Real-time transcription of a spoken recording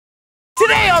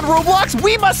Today on Roblox,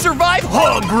 we must survive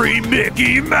Hungry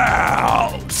Mickey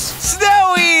Mouse.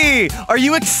 Snowi, are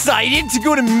you excited to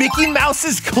go to Mickey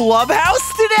Mouse's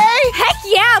clubhouse today? Heck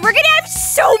yeah, we're gonna have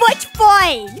so much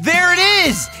fun. There it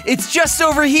is. It's just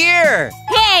over here.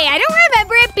 Hey, I don't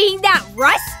remember it being that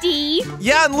rusty.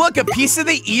 Yeah, and look, a piece of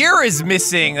the ear is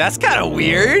missing. That's kind of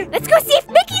weird. Let's go see if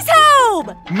Mickey's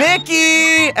home.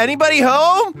 Mickey, anybody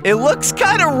home? It looks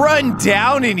kind of run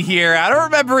down in here. I don't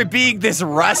remember it being this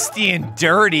rusty and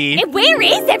dirty. And where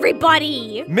is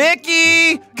everybody?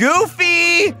 Mickey,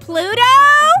 Goofy, Pluto?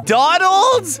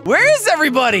 Donald, where is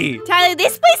everybody? Tyler,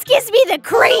 this place gives me the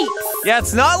creeps. Yeah,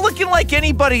 it's not looking like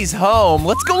anybody's home.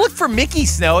 Let's go look for Mickey,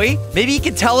 Snowy. Maybe he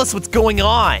can tell us what's going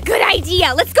on. Good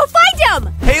idea. Let's go find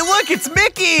him. Hey, look, it's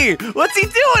Mickey. What's he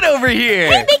doing over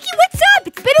here? Hey, Mickey, what's up?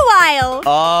 It's been a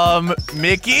while.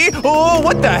 Mickey? Oh,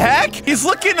 what the heck? He's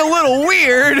looking a little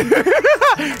weird.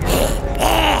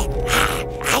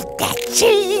 I got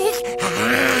cheese.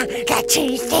 That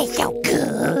cheese tastes so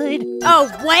good. Oh,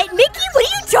 what? Mickey, what are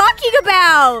you talking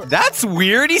about? That's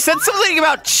weird. He said something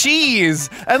about cheese.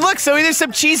 And look, Zoe, there's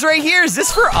some cheese right here. Is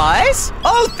this for us?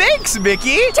 Oh, thanks,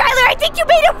 Mickey. Tyler, I think you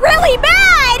made him really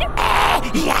mad.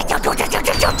 Yeah,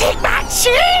 don't take my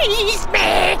cheese,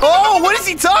 man. Oh, what is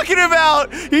he talking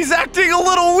about? He's acting a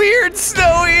little weird,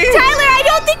 Snowy. Tyler, I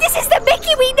don't think this is the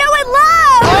Mickey we know and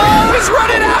love. Oh, he's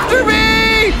running after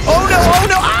me. Oh, no, oh,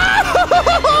 no. Ah!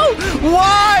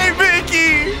 Why,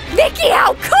 Mickey? Mickey,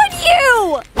 how could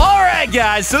you? All right,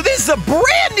 guys, so this is a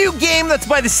brand new game that's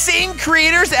by the same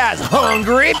creators as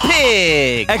Hungry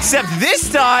Pig. Except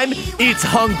this time, it's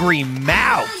Hungry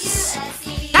Mouse.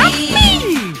 Help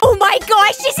me! Oh my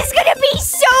gosh, this is gonna be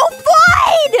so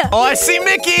fun! Oh, I see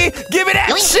Mickey. Give me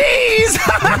that cheese.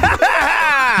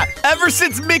 Ever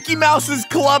since Mickey Mouse's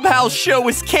Clubhouse show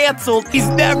was canceled, he's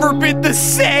never been the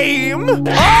same.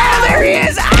 Oh, there he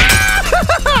is.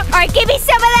 All right, give me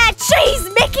some of that cheese,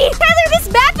 Mickey. Tyler, this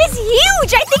map is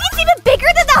huge. I think it's even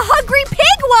bigger than the Hungry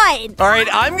Pig one. All right,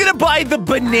 I'm gonna buy the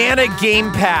banana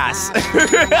game pass.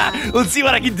 Let's see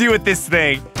what I can do with this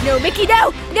thing. No, Mickey,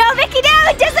 no. No, Mickey, no.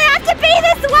 It doesn't have to be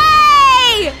this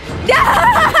way.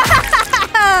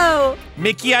 No.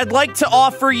 Mickey, I'd like to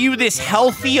offer you this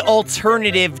healthy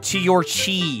alternative to your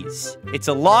cheese. It's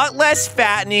a lot less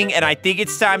fattening, and I think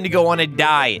it's time to go on a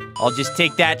diet. I'll just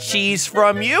take that cheese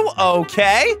from you,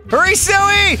 okay? Hurry,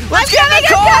 Zoe! Let's get in the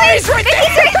car! He's right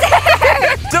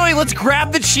there! Zoe, let's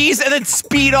grab the cheese and then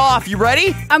speed off. You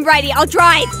ready? I'm ready. I'll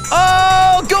drive.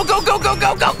 Oh, go, go, go, go,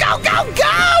 go, go, go, go,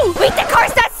 go! Wait, the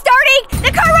car's not starting.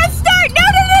 The car won't start. No,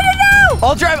 no, no, no, no.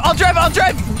 I'll drive, I'll drive, I'll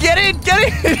drive. Get in, get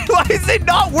in. Why is it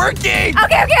not working?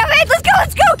 Okay, let's go,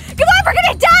 let's go. Come on, we're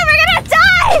gonna die, we're gonna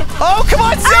die. Oh, come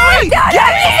on, Zoe. Get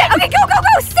in. Okay, go, go,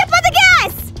 go. Step on the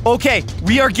gas. Okay,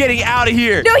 we are getting out of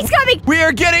here. No, he's coming. We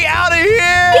are getting out of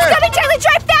here. He's coming, Charlie.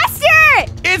 Drive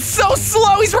faster. It's so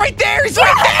slow. He's right there. He's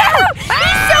right there.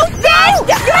 He's so fast.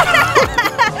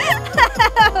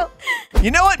 You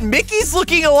know what? Mickey's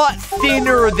looking a lot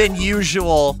thinner than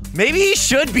usual. Maybe he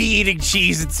should be eating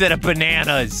cheese instead of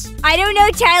bananas. I don't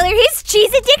know, Tyler. His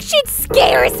cheese addiction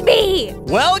scares me.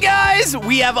 Well, guys,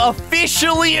 we have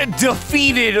officially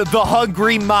defeated the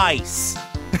Hungry Mice.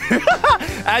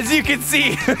 As you can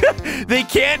see, they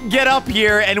can't get up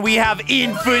here, and we have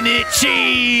infinite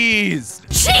cheese.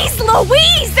 Jeez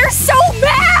Louise, they're so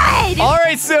mad! All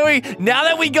right, Zoe, now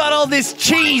that we got all this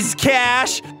cheese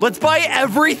cash, let's buy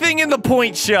everything in the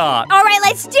point shop. All right,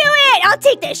 let's do it. I'll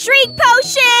take the shrink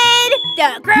potion,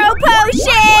 the grow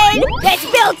potion. Let's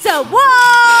build some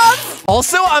walls.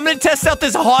 Also, I'm gonna test out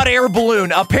this hot air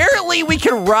balloon. Apparently, we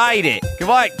can ride it. Come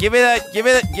on, give me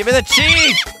the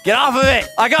cheese. Get off of it.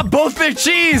 I got both their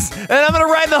cheese, and I'm gonna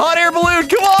ride the hot air balloon.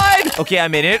 Come on. Okay,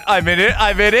 I'm in it.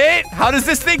 How does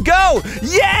this thing go?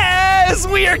 Yes,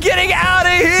 we are getting out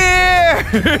of here.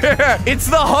 It's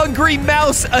the Hungry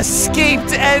Mouse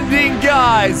escaped ending,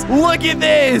 guys. Look at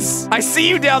this. I see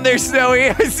you down there, Snowy.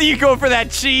 I see you going for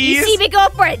that cheese. You see me go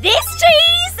for this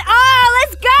cheese? Oh,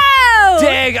 let's go.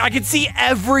 Dang, I can see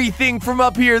everything from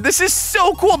up here. This is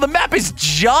so cool. The map is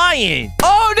giant.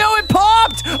 Oh, no, it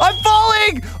popped. I'm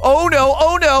falling. Oh, no.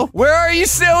 Oh, no. Where are you,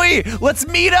 Snowy? Let's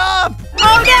meet up.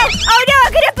 Oh, no. Oh, no.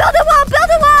 I'm going to build a wall. Build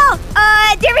a wall.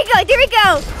 There we go. There we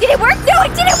go. Did it work? No,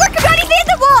 it didn't work. I'm not even in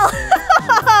the wall.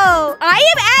 I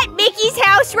am at Mickey's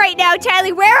house right now,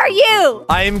 Tyler. Where are you?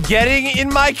 I am getting in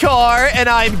my car, and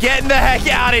I'm getting the heck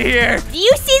out of here. Do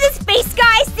you see this face,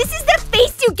 guys? This is the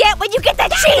face you get when you get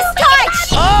that cheese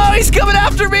touch. Oh, he's coming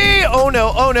after me. Oh,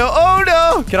 no. Oh, no. Oh,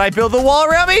 no. Can I build the wall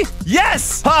around me?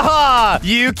 Yes! Haha!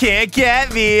 You can't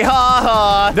get me,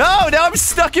 haha! No, now I'm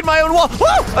stuck in my own wall.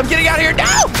 Whoa! I'm getting out of here.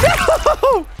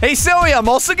 No! Hey, Snowi, I'm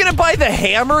also gonna buy the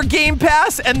hammer game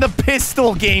pass and the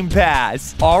pistol game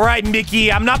pass. All right,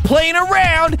 Mickey, I'm not playing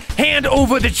around. Hand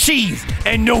over the cheese,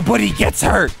 and nobody gets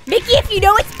hurt. Mickey, if you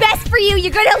know what's best for you,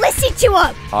 you're gonna listen to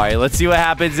him. All right, let's see what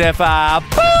happens if boop,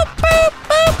 boop, boop,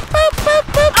 boop, boop,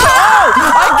 boop. Oh!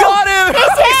 I got him!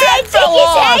 His head fell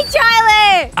off. his head,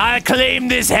 Tyler! I claim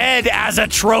this head as a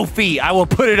trophy. I will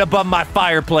put it above my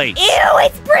fireplace. Ew,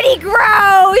 it's pretty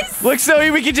gross! Look,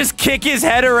 Snowi, we can just kick his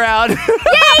head around. Yay,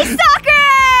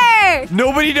 soccer!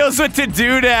 Nobody knows what to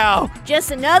do now.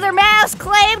 Just another mouse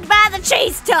claimed by the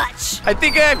cheese touch. I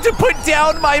think I have to put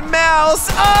down my mouse.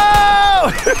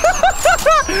 Oh!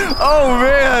 Oh,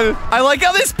 man. I like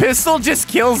how this pistol just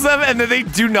kills them and then they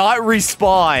do not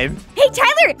respawn. Hey,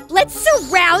 Tyler, let's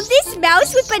surround this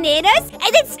mouse with bananas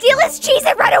and then steal his cheese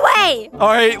and run away. All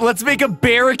right, let's make a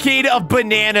barricade of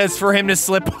bananas for him to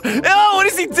slip. Oh, what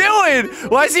is he doing?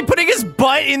 Why is he putting his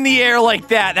butt in the air like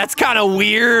that? That's kind of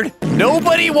weird.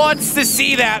 Nobody wants to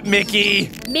see that,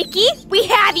 Mickey. Mickey, we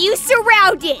have you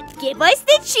surrounded. Give us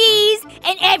the cheese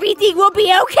and everything will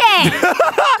be okay.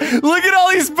 Look at all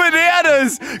these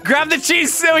bananas. Grab the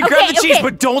cheese, Snowi. Grab the cheese,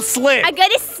 but don't slip. I'm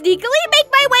gonna sneakily make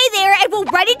my way there and we'll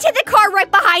run into the car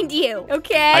right behind you.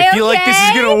 Okay, I feel like this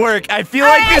is gonna work. I feel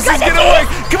like this is gonna work.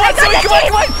 Come on, Snowi, come on,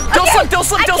 come on. Don't slip, don't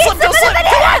slip, don't slip, don't slip.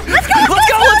 Come on. Let's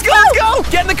go, let's go.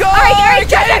 Get in the car. All right,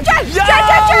 drive.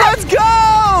 Let's go.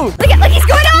 Look, he's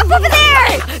going off over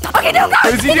there. Okay, no, go.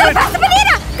 What is he doing? Pass the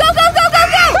banana. Go.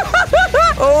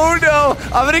 Oh, no.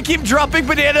 I'm gonna keep dropping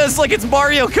bananas like it's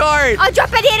Mario Kart. I'll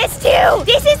drop bananas too.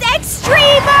 This is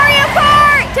extreme Mario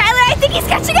Kart. Tyler, I think he's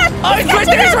catching up. Oh, he's right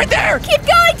there. He's right there. Keep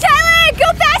going, Tyler.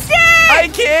 Go faster. I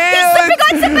can't. He's slipping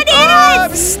on some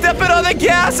bananas. I'm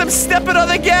stepping on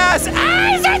the gas. He's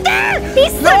right there.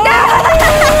 He's slipping.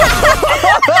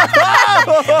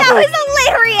 That was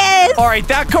hilarious. All right,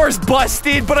 that car's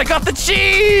busted, but I got the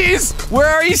cheese. Where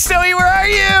are you, Snowi? Where are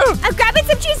you? I'm grabbing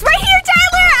some cheese right here,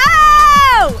 Tyler.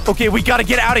 Oh! Okay, we gotta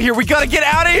get out of here.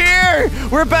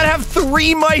 We're about to have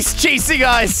 3 mice chasing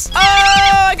us. Oh,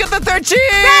 I got the 3rd cheese.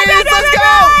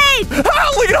 Run.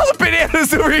 Oh, look at all the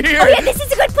bananas over here. Oh, yeah, this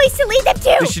is a good place to lead them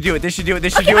to. This should do it. Okay,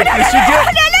 no.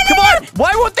 Come on.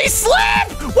 Why won't they slip?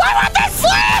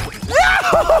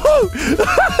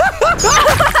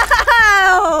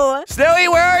 Oh! Snowi,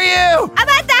 where are you? I'm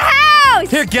at the house.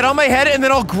 Here, get on my head, and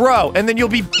then I'll grow, and then you'll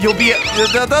be. Go.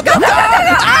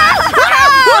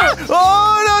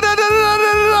 Oh,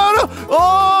 no.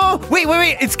 Oh, wait.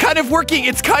 It's kind of working.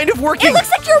 It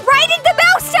looks like you're riding the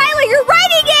mouse, Tyler. You're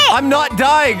riding it. I'm not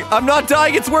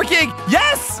dying. It's working.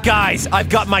 Yes. Guys, I've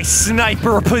got my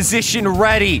sniper position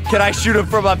ready. Can I shoot him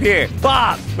from up here?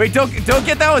 Bob. Wait, don't get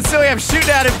that one, Snowi. I'm shooting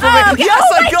at him from it. Okay. Yes,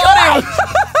 I got him.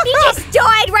 He just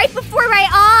died right before my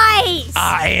eyes.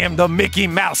 I am the Mickey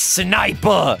Mouse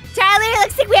sniper. Tyler,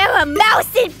 looks like we have a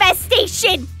mouse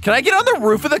infestation. Can I get on the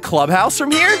roof of the clubhouse from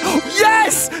here?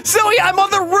 Yes! Snowi, I'm on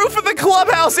the roof of the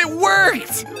clubhouse. It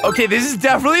worked. Okay, this is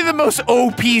definitely the most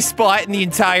OP spot in the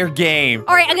entire game.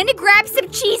 All right, I'm gonna grab some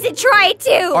cheese and try it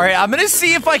too. All right, I'm gonna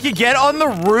see if I can get on the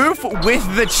roof with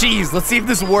the cheese. Let's see if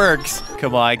this works.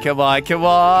 Come on.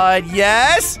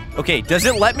 Yes. Okay, does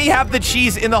it let me have the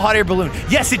cheese in the hot air balloon?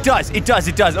 Yes, it does.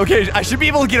 Okay, I should be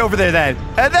able to get over there then.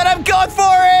 And then I'm going for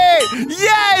it.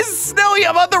 Yes! Snowi,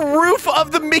 I'm on the roof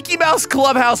of the Mickey Mouse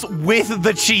clubhouse with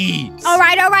the cheese. All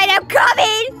right, I'm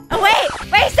coming. Oh, wait,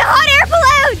 where's the hot air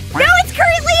balloon? No, it's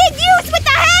currently in use. What the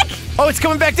heck? Oh, it's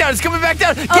coming back down. Get in,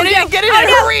 Get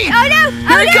hurry. Oh, no.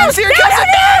 Here it comes. No.